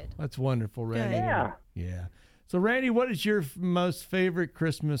 Good. That's wonderful, Randy. Yeah. Yeah. So, Randy, what is your most favorite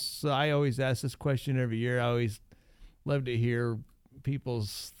Christmas? I always ask this question every year. I always love to hear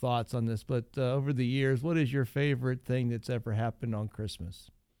people's thoughts on this. But over the years, what is your favorite thing that's ever happened on Christmas?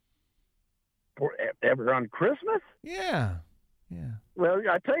 Ever on Christmas? Yeah. Well,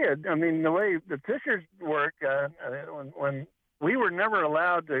 I tell you, I mean, the way the Tishers work, when we were never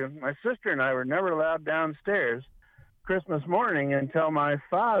allowed to, my sister and I were never allowed downstairs Christmas morning until my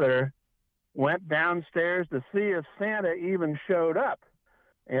father went downstairs to see if Santa even showed up.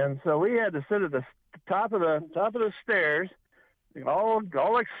 And so we had to sit at the top of the stairs, all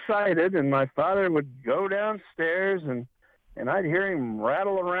excited, and my father would go downstairs and I'd hear him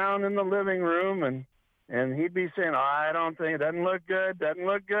rattle around in the living room and he'd be saying, "I don't think it doesn't look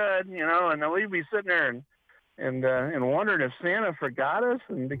good, you know, and then we'd be sitting there and wondering if Santa forgot us,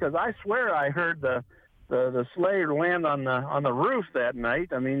 and because I swear I heard the sleigh land on the roof that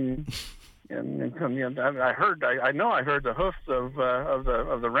night. I mean, and I know I heard the hoofs of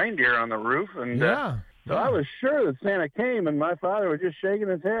the reindeer on the roof, and so I was sure that Santa came, and my father was just shaking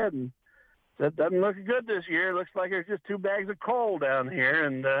his head and said, "Doesn't look good this year. Looks like there's just 2 bags of coal down here."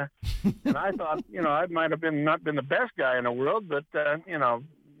 And and I thought, you know, I might have not been the best guy in the world, but you know,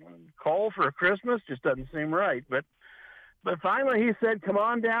 coal for Christmas just doesn't seem right. But finally he said, "Come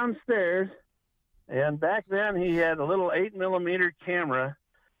on downstairs." And back then he had a little 8mm camera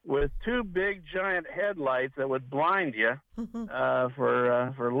with 2 big giant headlights that would blind you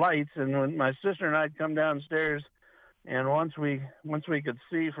for lights. And when my sister and I'd come downstairs, and once we could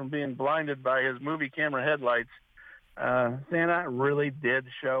see from being blinded by his movie camera headlights, Santa really did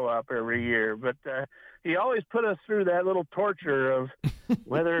show up every year. But he always put us through that little torture of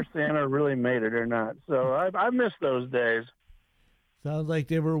whether Santa really made it or not. So I miss those days. Sounds like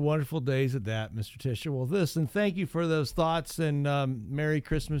they were wonderful days at that, Mr. Tisher. Well, listen, thank you for those thoughts, and Merry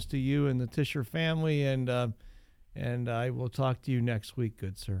Christmas to you and the Tisher family, and I will talk to you next week,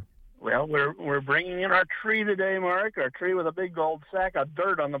 good sir. Well, we're bringing in our tree today, Mark. Our tree with a big gold sack of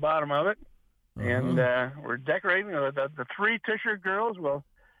dirt on the bottom of it, and we're decorating. The 3 Tisher girls will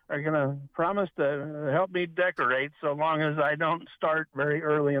are going to promise to help me decorate so long as I don't start very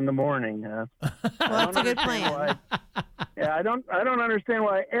early in the morning. Well, that's a good plan. I don't understand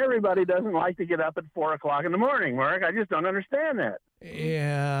why everybody doesn't like to get up at 4 o'clock in the morning, Mark. I just don't understand that.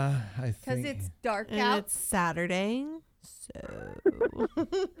 Yeah, I think. Because it's dark And out. it's Saturday. So.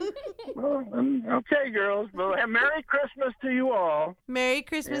 Well, okay, girls. Well, Merry Christmas to you all. Merry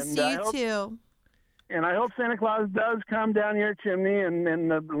Christmas And to I you, hope- too. And I hope Santa Claus does come down your chimney and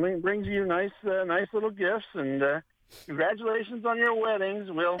brings you nice little gifts. And congratulations on your weddings.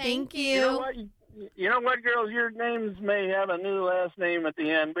 We'll, Thank you. You know what, girls? Your names may have a new last name at the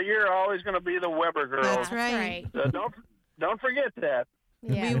end, but you're always going to be the Weber girls. That's right. So don't forget that.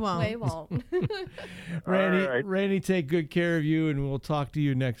 Yeah, we won't. We won't. Randy, All right. Randy, take good care of you, and we'll talk to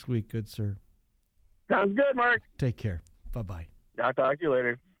you next week, good sir. Sounds good, Mark. Take care. Bye-bye. I'll talk to you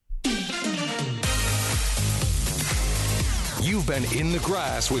later. You've been in the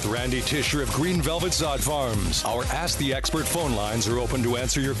grass with Randy Tisher of Green Velvet Sod Farms. Our Ask the Expert phone lines are open to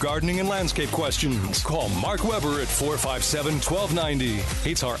answer your gardening and landscape questions. Call Mark Weber at 457-1290.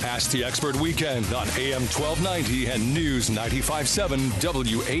 It's our Ask the Expert weekend on AM 1290 and News 95.7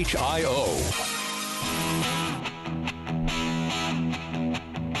 WHIO.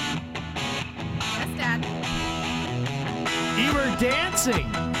 Yes, Dad. You were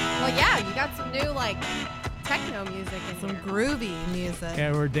dancing. Well, yeah, you got some new, techno music in Some here. groovy music.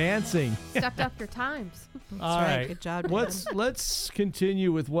 And we're dancing. Stepped up your times. All right. right. Good job, Let's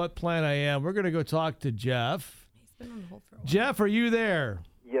continue with What Plant I Am. We're going to go talk to Jeff. He's been on hold for a while. Jeff, are you there?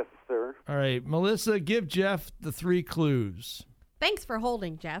 Yes, sir. All right. Melissa, give Jeff the 3 clues. Thanks for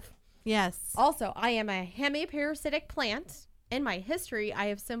holding, Jeff. Yes. Also, I am a hemiparasitic plant. In my history, I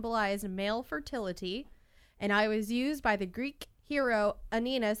have symbolized male fertility, and I was used by the Greek hero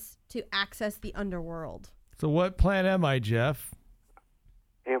Aeneas to access the underworld. So what plant am I, Jeff?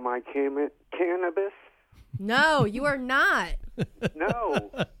 Am I cannabis? No, you are not.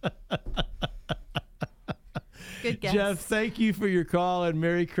 No. Good guess. Jeff, thank you for your call, and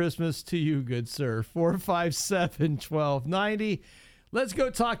Merry Christmas to you, good sir. 457-1290. Let's go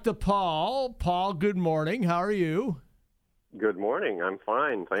talk to Paul. Paul, good morning. How are you? Good morning. I'm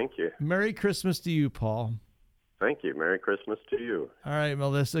fine. Thank you. Merry Christmas to you, Paul. Thank you. Merry Christmas to you. All right,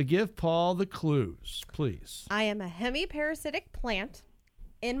 Melissa, give Paul the clues, please. I am a hemiparasitic plant.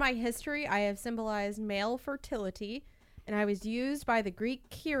 In my history, I have symbolized male fertility, and I was used by the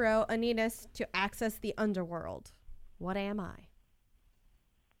Greek hero Aeneas to access the underworld. What am I?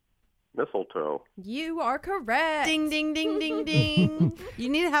 Mistletoe. You are correct. Ding, ding, ding, ding, ding. You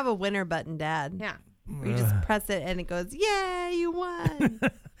need to have a winner button, Dad. Yeah. Where you just press it and it goes, yay, you won.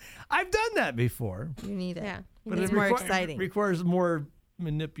 I've done that before. You need it. Yeah. But It's it more requi- exciting. requires more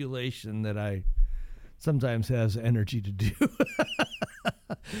manipulation that I sometimes has energy to do.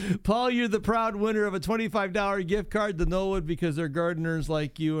 Paul, you're the proud winner of a $25 gift card to Knollwood because they're gardeners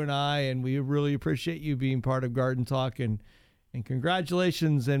like you and I, and we really appreciate you being part of Garden Talk. And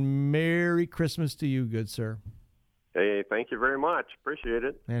congratulations and Merry Christmas to you, good sir. Hey, thank you very much. Appreciate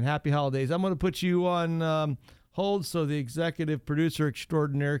it. And happy holidays. I'm going to put you on hold so the executive producer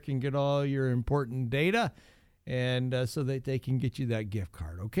extraordinaire can get all your important data and so that they can get you that gift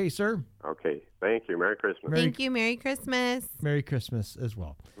card. Okay, sir? Okay. Thank you. Merry Christmas. Thank you. Merry Christmas. Merry Christmas as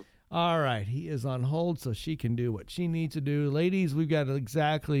well. All right. He is on hold so she can do what she needs to do. Ladies, we've got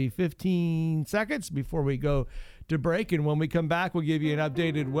exactly 15 seconds before we go to break. And when we come back, we'll give you an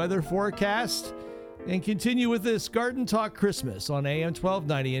updated weather forecast and continue with this Garden Talk Christmas on AM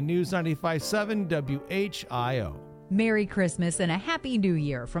 1290 and News 95.7 WHIO. Merry Christmas and a Happy New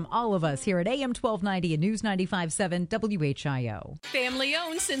Year from all of us here at AM 1290 and News 95.7 WHIO. Family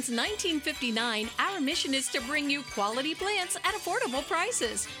owned since 1959, our mission is to bring you quality plants at affordable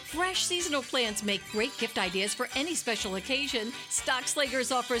prices. Fresh seasonal plants make great gift ideas for any special occasion.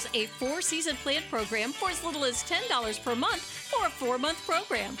 Stockslagers offers a 4-season plant program for as little as $10 per month for a 4-month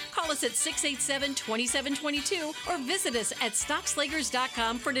program. Call us at 687-2722 or visit us at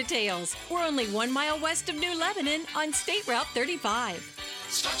stockslagers.com for details. We're only 1 mile west of New Lebanon on State Route 35.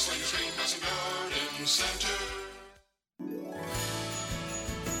 Stockslagers Greenhouse and Garden Center.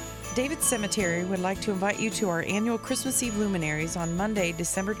 David Cemetery would like to invite you to our annual Christmas Eve luminaries on Monday,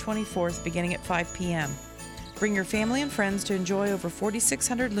 December 24th, beginning at 5 p.m. Bring your family and friends to enjoy over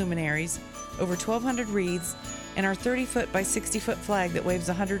 4,600 luminaries, over 1,200 wreaths, and our 30-foot by 60-foot flag that waves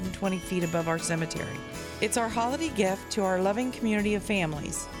 120 feet above our cemetery. It's our holiday gift to our loving community of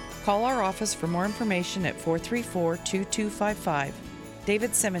families. Call our office for more information at 434-2255.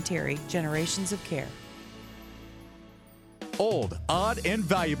 David Cemetery, Generations of Care. Old, odd, and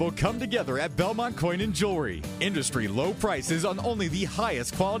valuable come together at Belmont Coin and Jewelry. Industry low prices on only the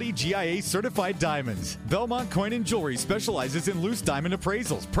highest quality GIA certified diamonds. Belmont Coin and Jewelry specializes in loose diamond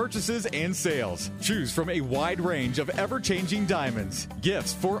appraisals, purchases, and sales. Choose from a wide range of ever-changing diamonds.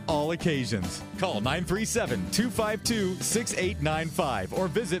 Gifts for all occasions. Call 937-252-6895 or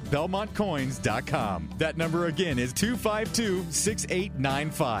visit BelmontCoins.com. That number again is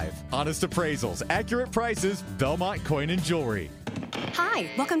 252-6895. Honest appraisals, accurate prices, Belmont Coin and Jewelry. Hi,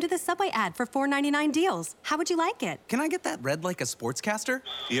 welcome to the Subway ad for $4.99 deals. How would you like it? Can I get that red like a sportscaster?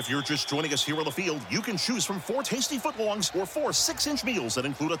 If you're just joining us here on the field, you can choose from 4 tasty footlongs or 4 6-inch meals that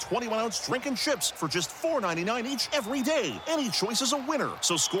include a 21-ounce drink and chips for just $4.99 each every day. Any choice is a winner.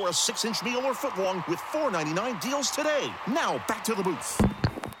 So score a 6-inch meal or footlong with $4.99 deals today. Now back to the booth.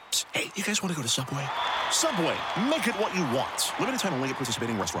 Hey, you guys want to go to Subway? Subway, make it what you want. Limited time only at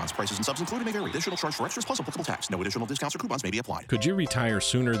participating restaurants. Prices and subs included may vary. Additional charge for extras plus applicable tax. No additional discounts or coupons may be applied. Could you retire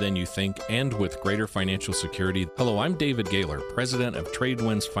sooner than you think and with greater financial security? Hello, I'm David Gaylor, president of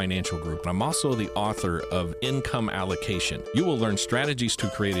Tradewinds Financial Group. I'm also the author of Income Allocation. You will learn strategies to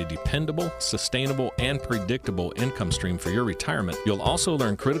create a dependable, sustainable, and predictable income stream for your retirement. You'll also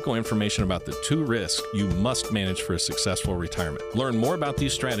learn critical information about the 2 risks you must manage for a successful retirement. Learn more about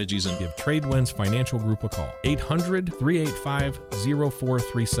these strategies and give Tradewinds Financial Group a call.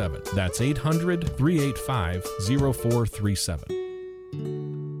 800-385-0437. That's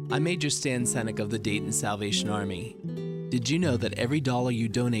 800-385-0437. I'm Major Stan Senek of the Dayton Salvation Army. Did you know that every dollar you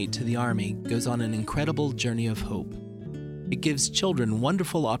donate to the Army goes on an incredible journey of hope? It gives children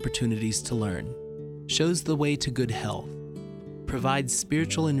wonderful opportunities to learn, shows the way to good health, provides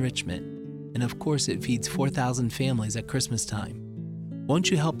spiritual enrichment, and of course it feeds 4,000 families at Christmas time.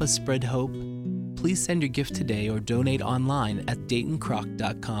 Won't you help us spread hope? Please send your gift today or donate online at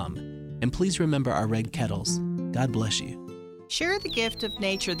DaytonCroc.com. And please remember our red kettles. God bless you. Share the gift of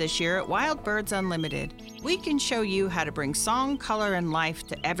nature this year at Wild Birds Unlimited. We can show you how to bring song, color, and life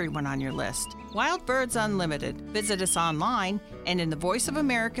to everyone on your list. Wild Birds Unlimited. Visit us online and in the Voice of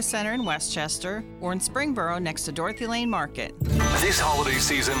America Center in Westchester or in Springboro next to Dorothy Lane Market. This holiday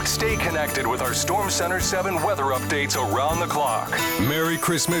season, stay connected with our Storm Center 7 weather updates around the clock. Merry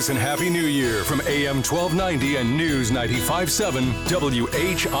Christmas and Happy New Year from AM 1290 and News 95.7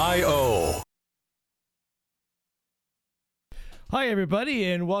 WHIO. Hi,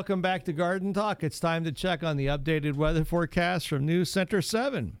 everybody, and welcome back to Garden Talk. It's time to check on the updated weather forecast from News Center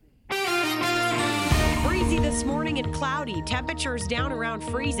 7. Breezy this morning and cloudy. Temperatures down around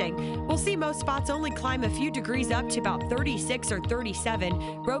freezing. We'll see most spots only climb a few degrees up to about 36 or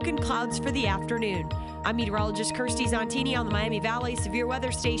 37. Broken clouds for the afternoon. I'm meteorologist Kirsty Zontini on the Miami Valley Severe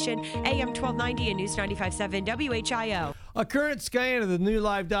Weather Station, AM 1290 and News 95.7 WHIO. A current scan of the new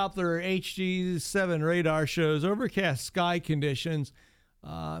live Doppler HG7 radar shows overcast sky conditions.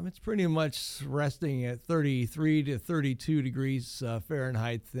 It's pretty much resting at 33 to 32 degrees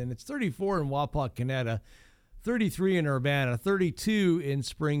Fahrenheit, and it's 34 in Wapakoneta, 33 in Urbana, 32 in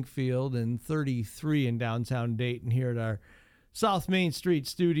Springfield, and 33 in downtown Dayton here at our South Main Street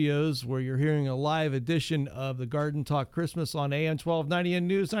studios, where you're hearing a live edition of the Garden Talk Christmas on AM 1290 and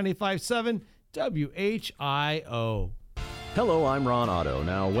News 95.7 WHIO. Hello, I'm Ron Otto.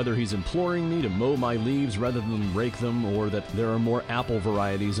 Now, whether he's imploring me to mow my leaves rather than rake them, or that there are more apple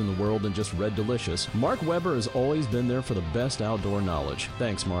varieties in the world than just Red Delicious, Mark Weber has always been there for the best outdoor knowledge.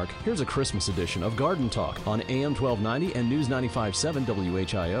 Thanks, Mark. Here's a Christmas edition of Garden Talk on AM 1290 and News 95.7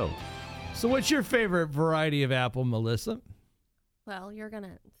 WHIO. So what's your favorite variety of apple, Melissa? Well, you're going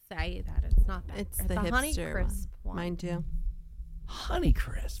to say that it's not that. It's the hipster Honeycrisp one. Mine too.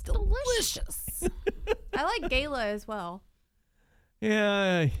 Honeycrisp. Delicious. I like Gala as well.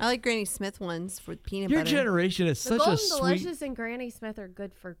 Yeah. I like Granny Smith ones with peanut Your butter. Your generation is such a sweet... The Golden Delicious and Granny Smith are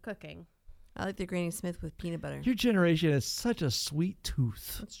good for cooking. I like the Granny Smith with peanut butter. Your generation has such a sweet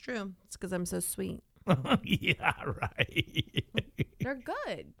tooth. That's true. It's because I'm so sweet. Yeah, right. They're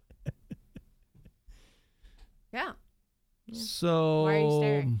good. Yeah. So... Why are you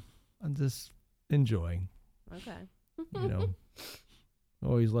staring? I'm just enjoying. Okay. You know,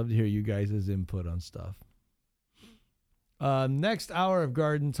 always love to hear you guys' input on stuff. Next hour of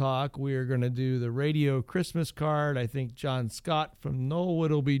Garden Talk, we are going to do the radio Christmas card. I think John Scott from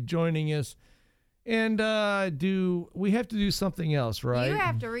Knollwood will be joining us. And we have to do something else, right? You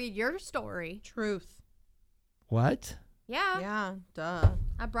have to read your story. Truth. What? Yeah. Yeah, duh.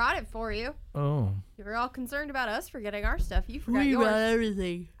 I brought it for you. Oh. You were all concerned about us forgetting our stuff. You forgot We yours. got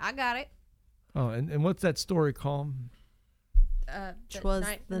everything. I got it. Oh, and what's that story called? Twas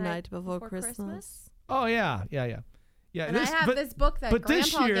the night before Christmas. Oh, yeah. Yeah, and I have this book that but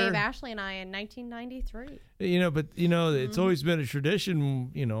this Grandpa year, gave Ashley and I in 1993. It's always been a tradition.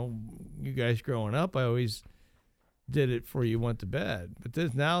 You guys growing up, I always did it before you went to bed. But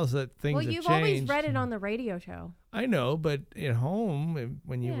now that things have changed. Well, you've always read it on the radio show. I know, but at home,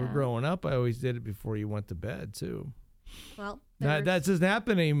 when you were growing up, I always did it before you went to bed too. Well, that doesn't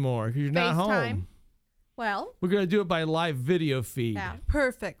happen anymore because you're not home. Well, we're gonna do it by live video feed. Yeah.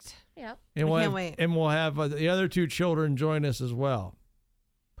 Perfect. Yep. And I can't wait. And we'll have the other two children join us as well.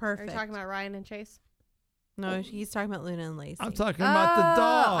 Perfect. Are you talking about Ryan and Chase? No, he's talking about Luna and Lacey. I'm talking about the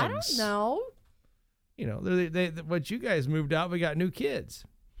dogs. I don't know. Once you guys moved out, we got new kids.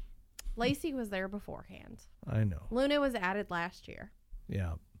 Lacey was there beforehand. I know. Luna was added last year.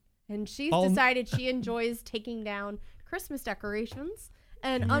 Yeah. And she's decided she enjoys taking down Christmas decorations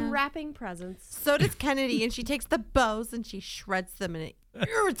and unwrapping presents. So does Kennedy, and she takes the bows and she shreds them, and it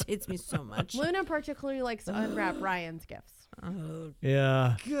irritates me so much. Luna particularly likes to unwrap Ryan's gifts. Oh,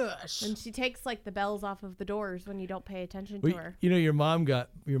 yeah. Gosh. And she takes like the bells off of the doors when you don't pay attention to her. Your mom got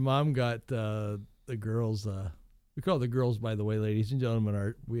the girls. We call the girls, by the way, ladies and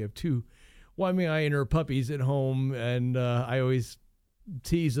gentlemen. We have two Wyoming and her puppies at home, and I always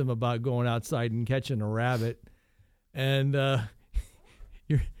tease them about going outside and catching a rabbit. And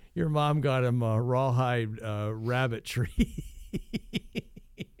your mom got him a rawhide rabbit tree.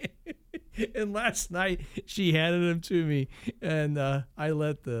 And last night she handed them to me, and I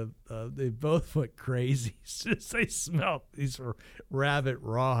let they both went crazy as they smelled these rabbit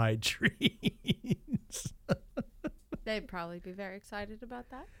rawhide trees. They'd probably be very excited about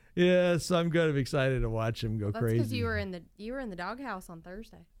that. Yes, I'm kind of excited to watch them go crazy. That's because you were in the doghouse on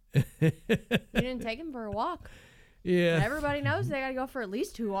Thursday. You didn't take them for a walk. Yeah. And everybody knows they got to go for at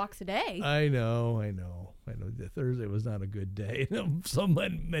least 2 walks a day. I know. Thursday was not a good day on so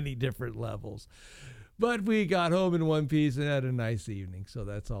many different levels. But we got home in one piece and had a nice evening, so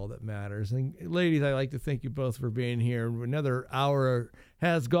that's all that matters. And ladies, I'd like to thank you both for being here. Another hour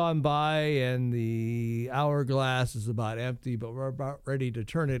has gone by, and the hourglass is about empty, but we're about ready to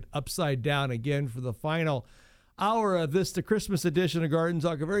turn it upside down again for the final hour of this, the Christmas edition of Garden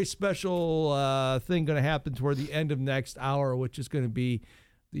Talk. A very special thing going to happen toward the end of next hour, which is going to be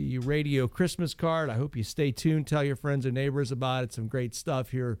the radio Christmas card. I hope you stay tuned. Tell your friends and neighbors about it. Some great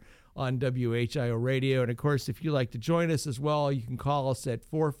stuff here on WHIO Radio. And, of course, if you'd like to join us as well, you can call us at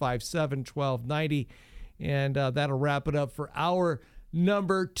 457-1290. And that'll wrap it up for hour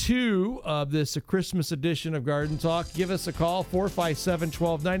number 2 of this Christmas edition of Garden Talk. Give us a call,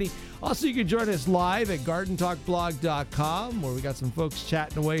 457-1290. Also, you can join us live at GardenTalkBlog.com, where we got some folks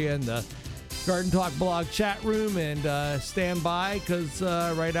chatting away in the Garden Talk blog chat room. And stand by, because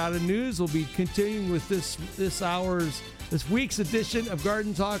right out of news, we'll be continuing with this week's edition of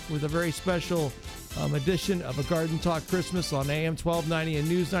Garden Talk with a very special edition of a Garden Talk Christmas on AM 1290 and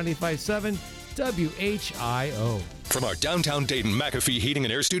News 95.7 WHIO. From our downtown Dayton McAfee Heating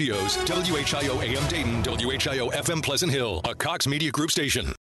and Air Studios, WHIO AM Dayton, WHIO FM Pleasant Hill, a Cox Media Group station.